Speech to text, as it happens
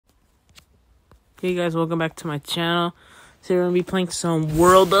Hey guys, welcome back to my channel. Today we're gonna be playing some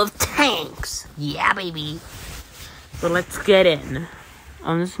World of Tanks. Yeah, baby. So let's get in.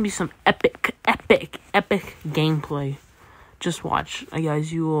 This is gonna be some epic gameplay. Just watch,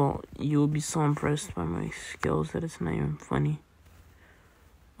 guys. You will be so impressed by my skills that it's not even funny.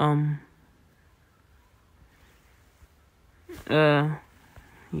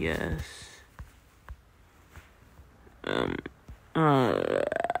 Yes.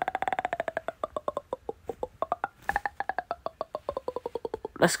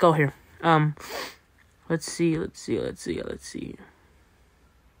 Let's go here. Let's see. Let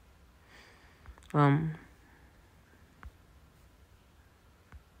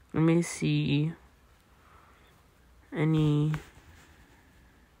me see any.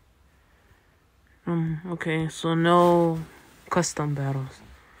 Okay, so no custom battles.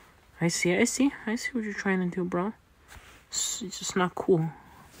 I see what you're trying to do, bro. It's just not cool.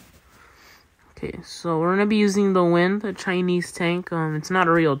 Okay, so we're gonna be using the Wind, a Chinese tank. It's not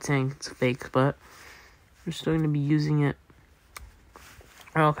a real tank, it's fake, but we're still gonna be using it.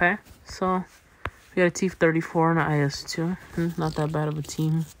 Okay, so we got a T-34 and an IS-2. Not that bad of a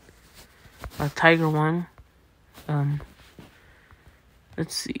team. A Tiger 1.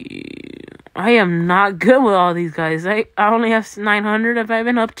 Let's see. I am not good with all these guys. I only have 900. Have I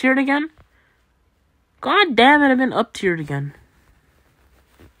been up tiered again? God damn it, I've been up tiered again.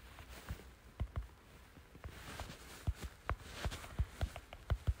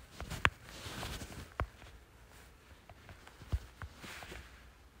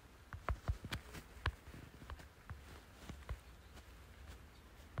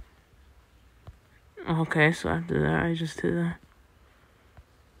 Okay, so after that, I just did that.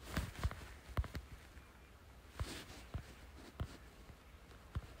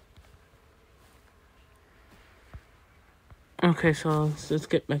 Okay, so let's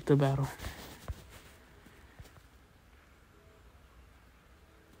get back to battle.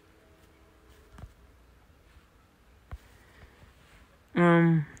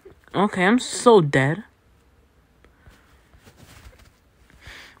 Okay, I'm so dead.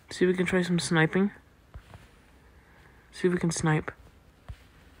 See if we can try some sniping. See if we can snipe.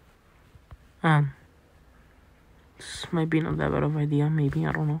 This might be not that bad of an idea. Maybe,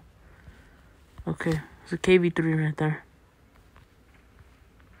 I don't know. Okay, there's a KV-3 right there.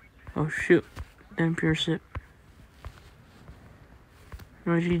 Oh shoot! Didn't pierce it.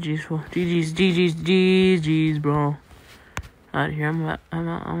 No, GG's, fool. GG's, bro. Out of here. I'm out.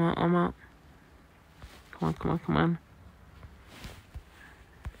 Come on.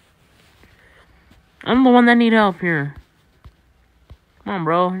 I'm the one that need help here. Come on,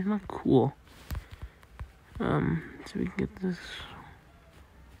 bro. You're not cool. So we can get this.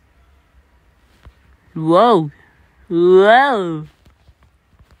 Whoa.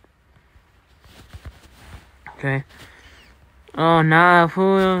 Okay. Oh, nah,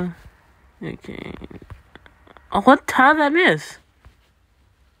 fool. Okay. Oh, how did that miss?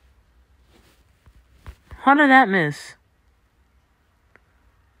 How did that miss?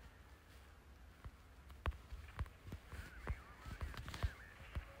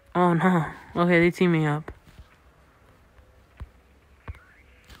 Oh, no. Okay, they team me up.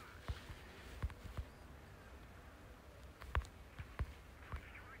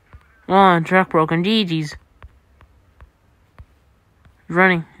 Oh, track broken. GG's. He's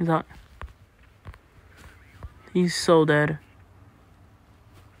running. He's out. He's so dead.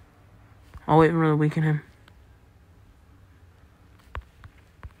 I'll wait and really weaken him.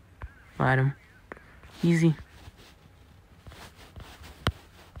 Light him. Easy.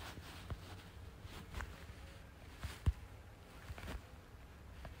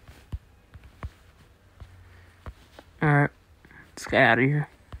 Alright. Let's get out of here.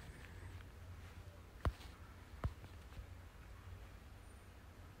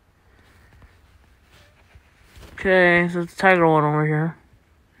 Okay, so it's Tiger 1 over here.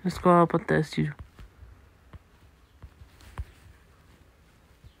 Let's go up with the SU.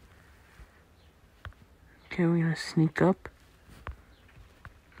 Okay, we're gonna sneak up.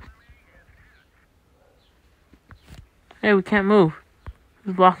 Hey, we can't move.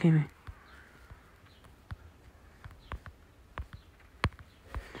 Who's blocking me?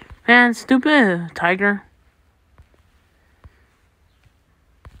 Man, stupid Tiger.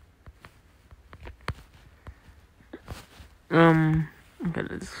 Okay,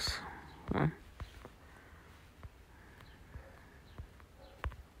 this one.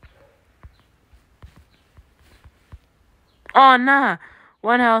 Oh, nah.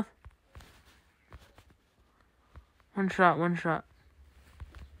 One health. One shot.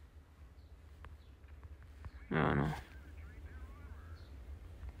 No.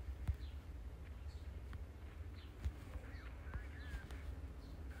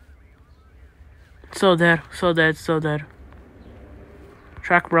 So dead. So dead. So dead.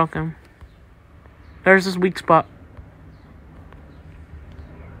 Track broken. There's his weak spot.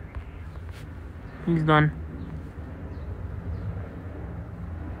 He's done.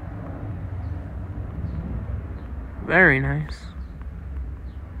 Very nice.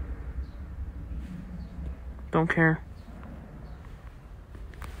 Don't care.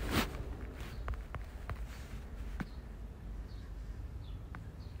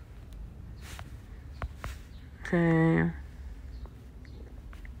 Okay.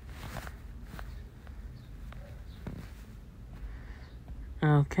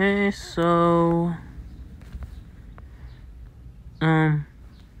 Okay, so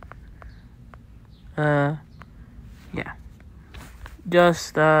yeah.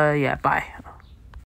 Just yeah, bye.